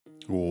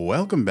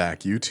Welcome back,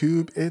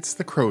 YouTube. It's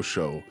The Crow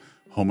Show,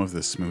 home of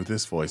the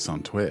smoothest voice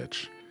on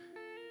Twitch.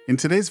 In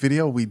today's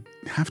video, we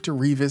have to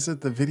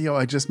revisit the video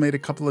I just made a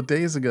couple of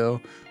days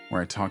ago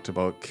where I talked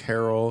about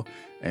Carol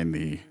and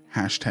the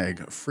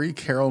hashtag Free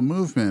Carol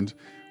movement,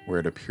 where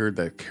it appeared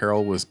that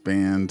Carol was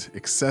banned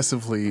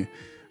excessively,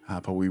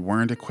 but we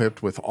weren't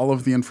equipped with all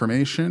of the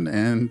information,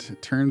 and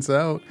it turns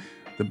out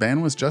the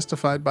ban was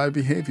justified by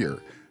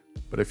behavior.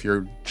 But if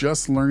you're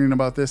just learning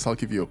about this, I'll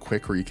give you a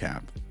quick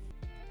recap.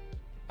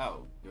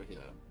 Oh, you're here.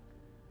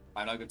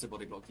 I'm now going to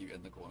body block you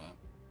in the corner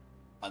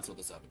until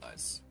the server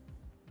dies.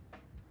 Do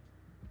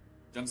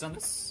you understand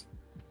this?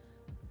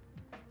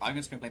 I'm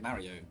just going to play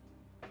Mario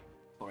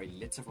for a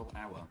literal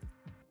hour.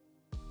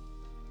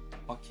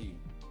 Fuck you.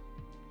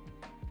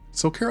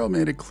 So Carol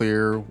made it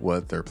clear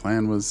what their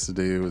plan was to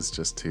do was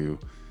just to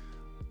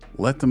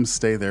let them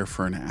stay there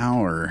for an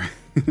hour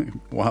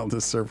while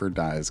the server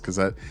dies. Because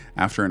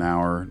after an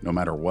hour, no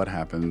matter what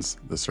happens,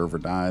 the server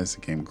dies, the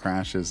game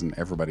crashes, and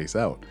everybody's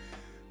out.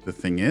 The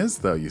thing is,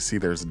 though, you see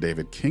there's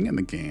David King in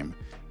the game,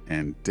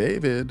 and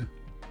David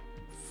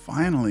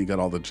finally got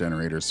all the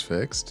generators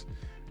fixed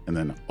and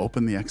then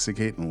opened the exit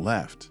gate and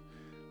left,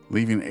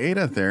 leaving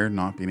Ada there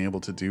not being able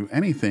to do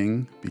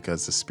anything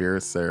because the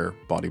spirit's there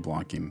body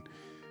blocking.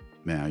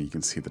 Now you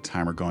can see the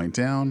timer going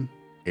down.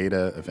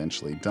 Ada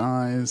eventually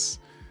dies,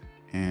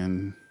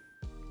 and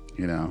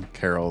you know,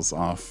 Carol's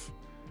off.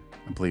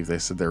 I believe they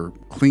said they're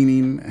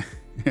cleaning.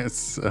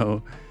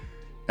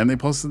 And they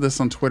posted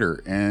this on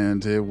Twitter,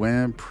 and it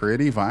went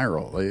pretty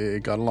viral.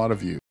 It got a lot of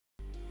views.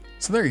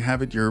 So there you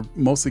have it. You're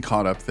mostly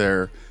caught up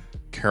there.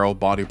 Carol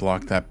body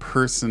blocked that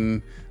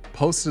person,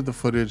 posted the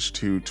footage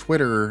to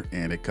Twitter,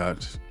 and it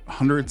got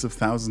hundreds of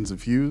thousands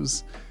of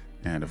views.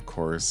 And of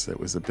course, it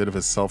was a bit of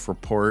a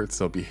self-report,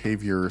 so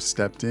behavior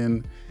stepped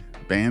in,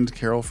 banned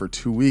Carol for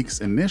 2 weeks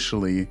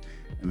initially,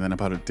 and then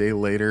about a day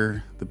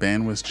later, the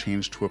ban was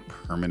changed to a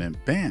permanent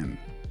ban.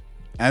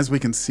 As we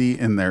can see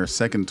in their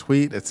second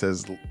tweet, it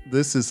says,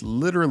 "This is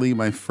literally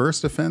my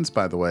first offense,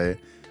 by the way.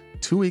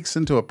 2 weeks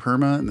into a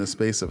perma in the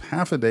space of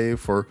half a day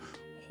for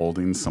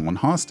holding someone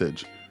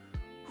hostage.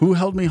 Who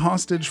held me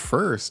hostage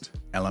first?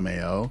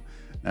 LMAO."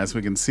 As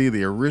we can see,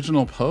 the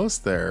original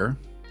post there,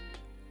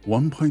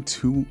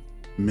 1.2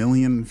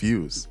 million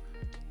views.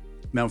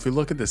 Now, if we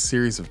look at this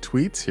series of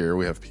tweets here,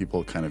 we have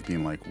people kind of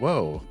being like,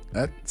 whoa,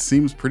 that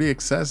seems pretty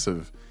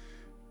excessive.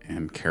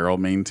 And Carol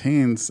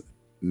maintains,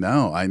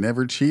 no, I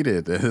never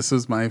cheated. This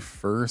was my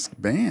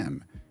first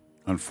ban.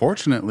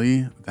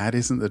 Unfortunately, that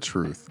isn't the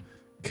truth.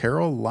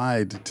 Carol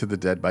lied to the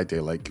Dead by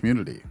Daylight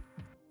community.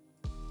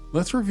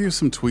 Let's review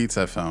some tweets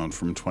I found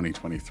from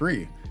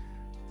 2023.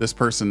 This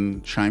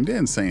person chimed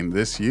in saying,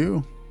 "This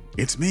you?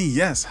 It's me,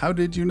 yes, how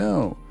did you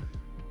know?"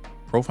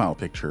 Profile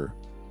picture.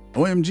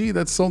 "OMG,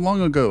 that's so long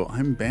ago.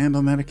 I'm banned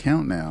on that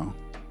account now."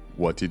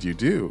 "What did you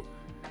do?"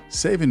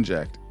 "Save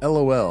inject,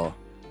 LOL.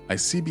 I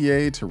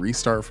CBA to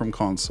restart from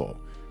console."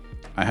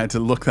 I had to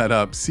look that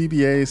up.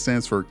 CBA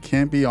stands for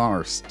can't be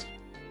arsed.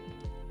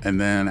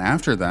 And then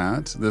after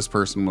that, this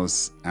person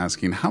was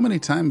asking, "How many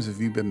times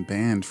have you been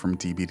banned from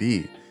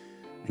DBD?"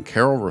 And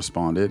Carol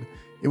responded,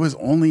 "It was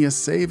only a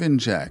save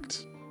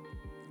inject."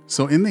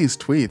 So in these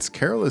tweets,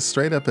 Carol is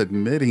straight up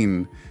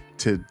admitting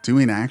to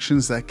doing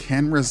actions that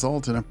can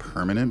result in a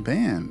permanent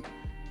ban.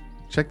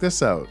 Check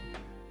this out.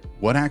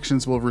 What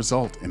actions will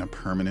result in a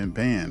permanent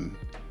ban?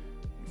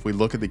 If we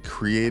look at the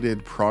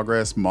created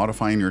progress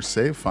modifying your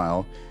save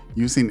file,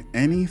 using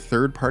any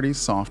third-party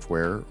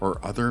software or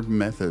other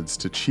methods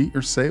to cheat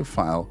your save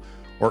file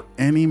or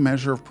any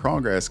measure of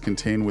progress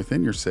contained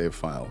within your save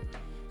file.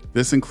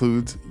 This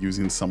includes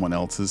using someone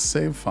else's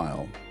save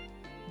file.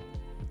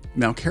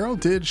 Now, Carol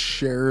did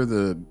share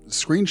the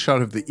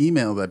screenshot of the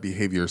email that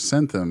Behavior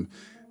sent them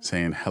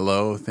saying,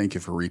 "Hello, thank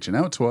you for reaching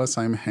out to us.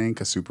 I'm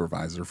Hank, a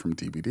supervisor from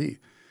DBD.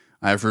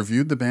 I have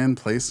reviewed the ban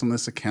placed on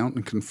this account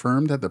and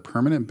confirmed that the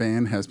permanent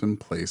ban has been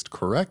placed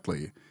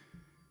correctly.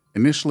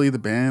 Initially, the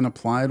ban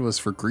applied was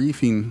for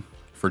griefing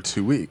for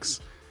 2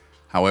 weeks.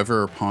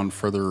 However, upon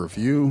further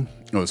review,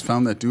 it was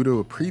found that due to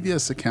a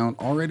previous account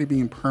already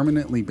being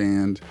permanently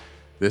banned,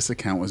 this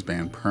account was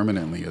banned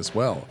permanently as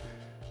well.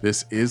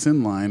 This is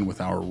in line with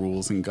our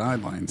rules and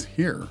guidelines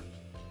here."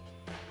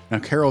 Now,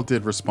 Carol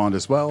did respond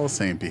as well,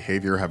 saying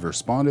Behavior have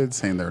responded,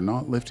 saying they're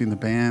not lifting the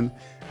ban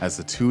as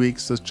the 2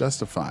 weeks is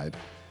justified,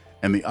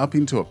 and the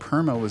upping to a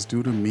perma was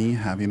due to me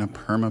having a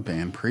perma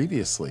ban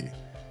previously.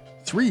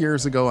 3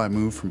 years ago, I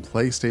moved from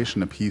PlayStation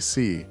to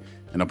PC,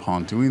 and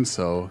upon doing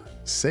so,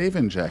 save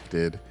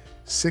injected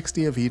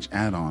 60 of each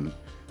add-on.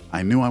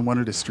 I knew I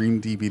wanted to stream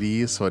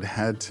DBD, so it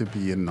had to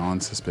be a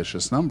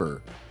non-suspicious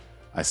number.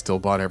 I still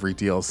bought every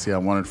DLC I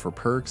wanted for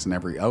perks and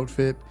every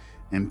outfit,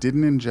 and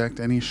didn't inject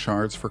any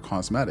shards for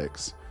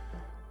cosmetics.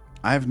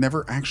 I have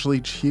never actually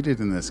cheated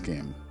in this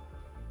game.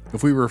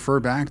 If we refer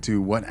back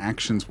to what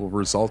actions will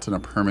result in a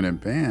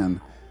permanent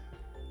ban,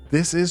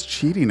 this is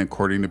cheating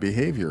according to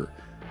Behavior.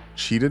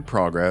 Cheated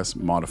progress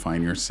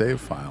modifying your save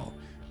file,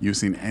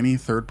 using any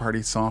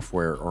third-party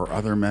software or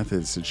other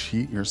methods to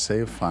cheat your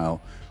save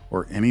file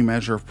or any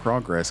measure of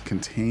progress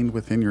contained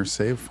within your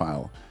save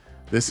file.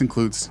 This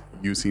includes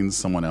using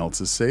someone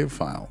else's save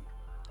file.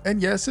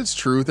 And yes, it's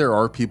true, there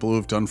are people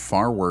who've done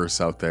far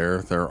worse out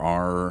there. There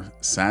are,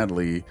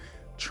 sadly,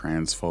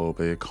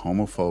 transphobic,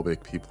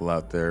 homophobic people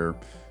out there,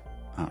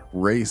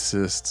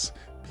 racists,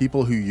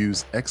 people who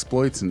use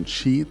exploits and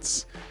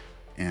cheats.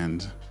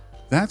 And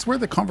that's where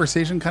the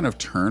conversation kind of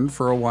turned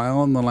for a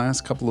while in the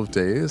last couple of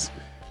days.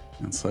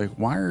 It's like,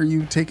 why are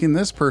you taking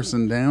this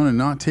person down and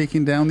not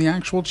taking down the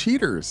actual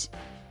cheaters?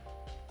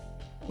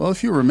 Well,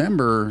 if you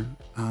remember,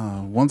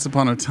 once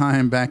upon a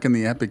time back in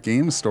the Epic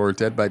Games Store,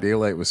 Dead by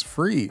Daylight was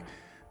free.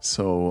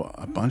 So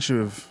a bunch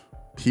of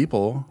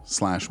people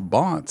 /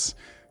 bots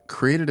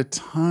created a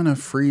ton of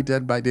free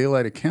Dead by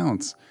Daylight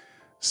accounts.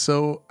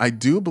 So I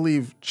do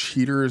believe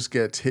cheaters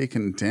get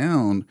taken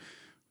down,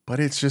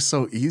 but it's just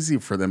so easy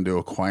for them to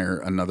acquire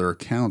another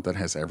account that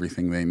has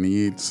everything they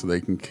need so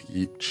they can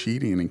keep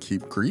cheating and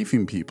keep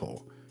griefing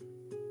people.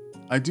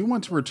 I do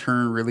want to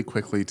return really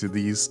quickly to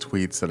these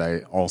tweets that I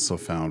also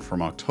found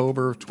from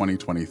October of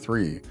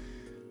 2023.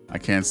 I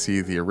can't see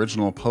the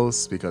original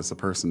posts because the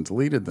person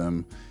deleted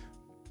them,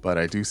 but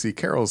I do see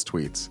Carol's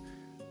tweets.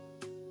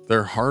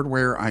 Their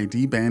hardware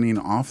ID banning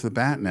off the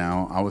bat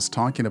now. I was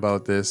talking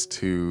about this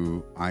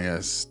to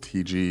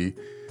ISTG.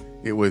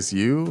 It was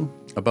you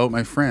about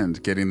my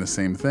friend getting the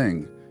same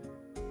thing.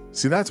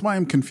 See, that's why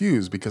I'm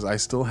confused, because I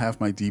still have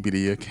my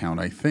DBD account,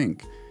 I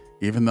think,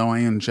 even though I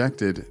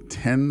injected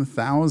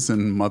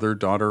 10,000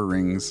 mother-daughter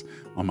rings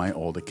on my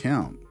old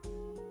account.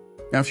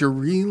 Now, if you're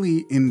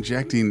really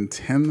injecting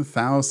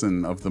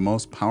 10,000 of the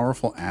most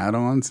powerful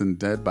add-ons in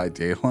Dead by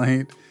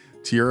Daylight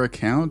to your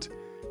account,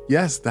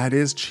 yes, that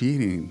is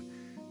cheating.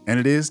 And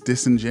it is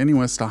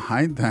disingenuous to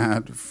hide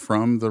that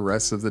from the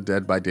rest of the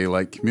Dead by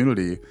Daylight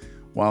community,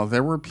 while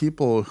there were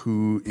people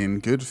who,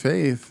 in good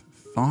faith,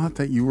 thought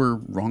that you were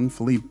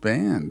wrongfully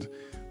banned,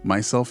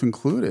 myself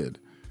included.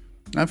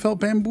 I felt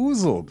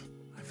bamboozled.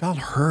 I felt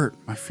hurt.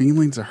 My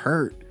feelings are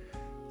hurt.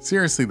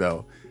 Seriously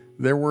though,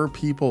 there were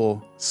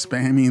people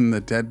spamming the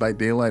Dead by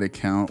Daylight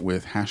account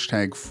with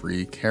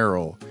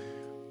 #FreeCarol.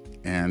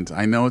 And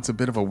I know it's a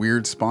bit of a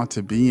weird spot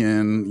to be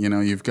in. You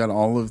know, you've got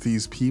all of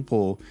these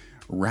people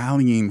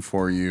rallying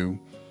for you,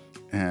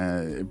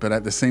 but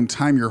at the same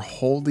time, you're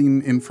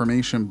holding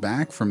information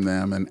back from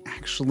them and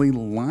actually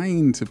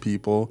lying to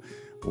people,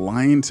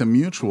 lying to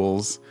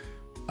mutuals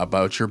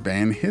about your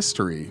ban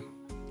history.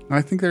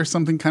 I think there's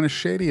something kind of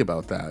shady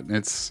about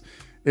that.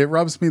 It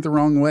rubs me the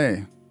wrong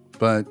way.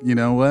 But you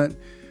know what?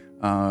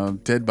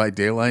 Dead by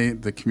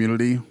Daylight, the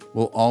community,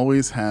 will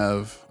always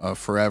have a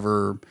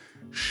forever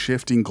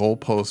shifting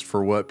goalpost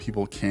for what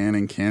people can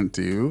and can't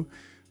do.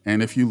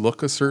 And if you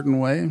look a certain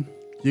way,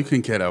 you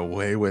can get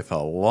away with a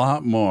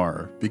lot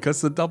more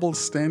because the double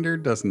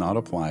standard does not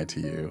apply to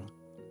you.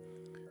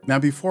 Now,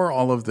 before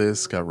all of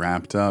this got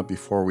wrapped up,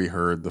 before we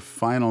heard the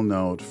final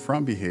note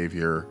from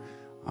Behavior,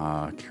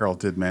 Carol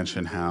did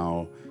mention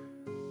how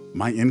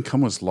my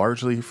income was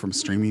largely from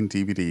streaming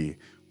DVD.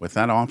 With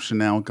that option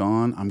now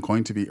gone, I'm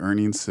going to be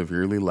earning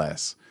severely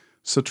less.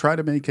 So try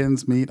to make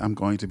ends meet. I'm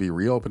going to be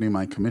reopening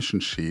my commission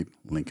sheet,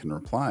 link in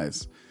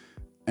replies.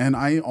 And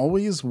I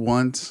always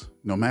want,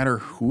 no matter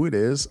who it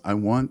is, I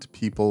want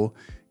people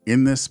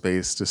in this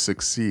space to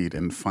succeed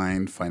and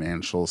find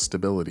financial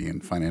stability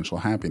and financial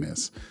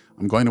happiness.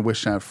 I'm going to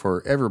wish that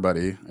for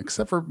everybody,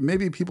 except for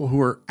maybe people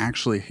who are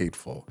actually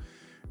hateful.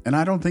 And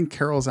I don't think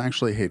Carol's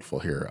actually hateful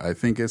here. I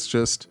think it's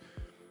just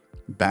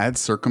bad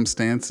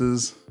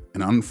circumstances,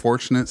 an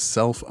unfortunate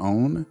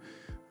self-own.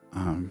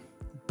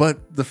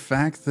 But the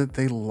fact that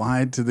they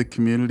lied to the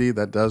community,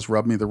 that does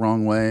rub me the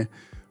wrong way.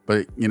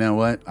 But you know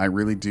what? I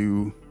really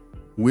do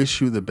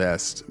wish you the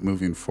best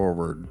moving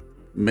forward.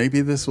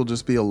 Maybe this will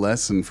just be a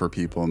lesson for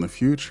people in the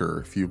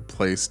future. If you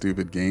play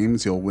stupid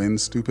games, you'll win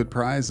stupid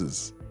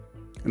prizes.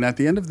 And at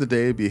the end of the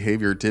day,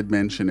 Behavior did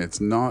mention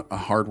it's not a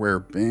hardware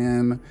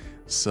ban.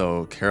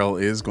 So Carol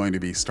is going to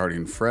be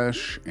starting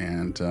fresh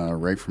and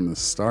right from the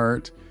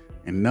start.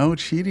 And no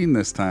cheating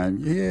this time.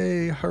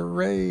 Yay,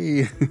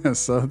 hooray.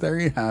 So there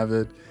you have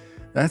it.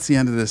 That's the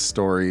end of this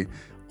story.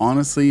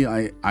 Honestly,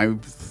 I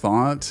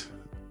thought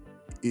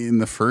in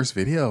the first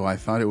video, I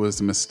thought it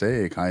was a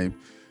mistake.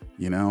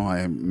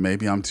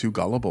 Maybe I'm too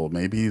gullible.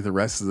 Maybe the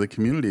rest of the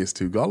community is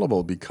too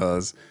gullible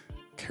because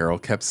Carol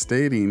kept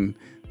stating,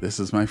 this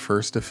is my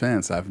first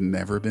offense. I've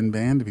never been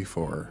banned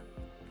before.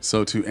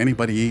 So to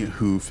anybody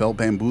who felt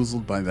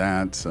bamboozled by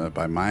that,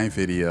 by my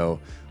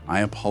video,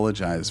 I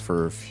apologize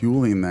for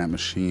fueling that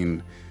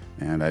machine.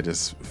 And I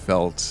just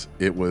felt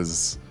it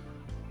was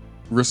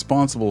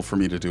responsible for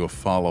me to do a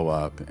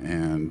follow-up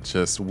and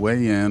just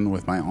weigh in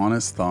with my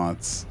honest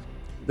thoughts.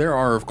 There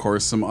are, of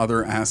course, some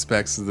other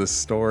aspects of this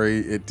story.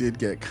 It did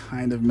get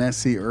kind of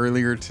messy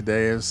earlier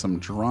today. Some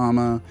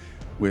drama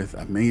with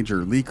a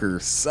major leaker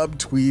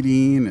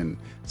subtweeting and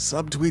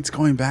subtweets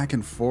going back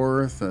and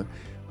forth.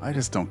 I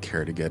just don't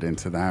care to get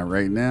into that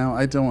right now.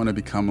 I don't want to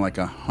become like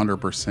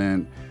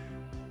 100%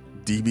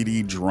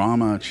 DVD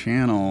drama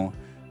channel.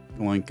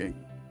 Like,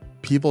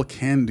 people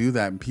can do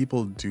that, and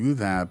people do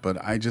that,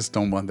 but I just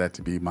don't want that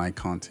to be my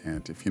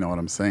content, if you know what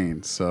I'm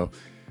saying. So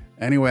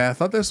Anyway, I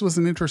thought this was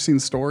an interesting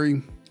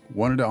story.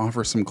 Wanted to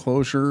offer some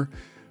closure.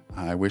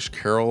 I wish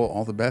Carol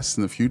all the best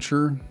in the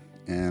future.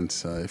 And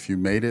if you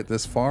made it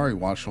this far, you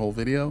watched the whole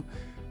video,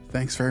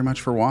 thanks very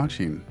much for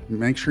watching.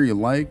 Make sure you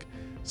like,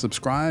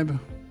 subscribe,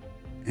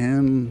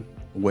 and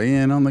weigh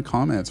in on the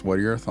comments. What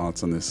are your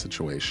thoughts on this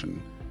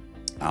situation?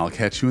 I'll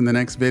catch you in the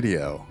next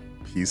video.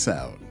 Peace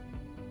out.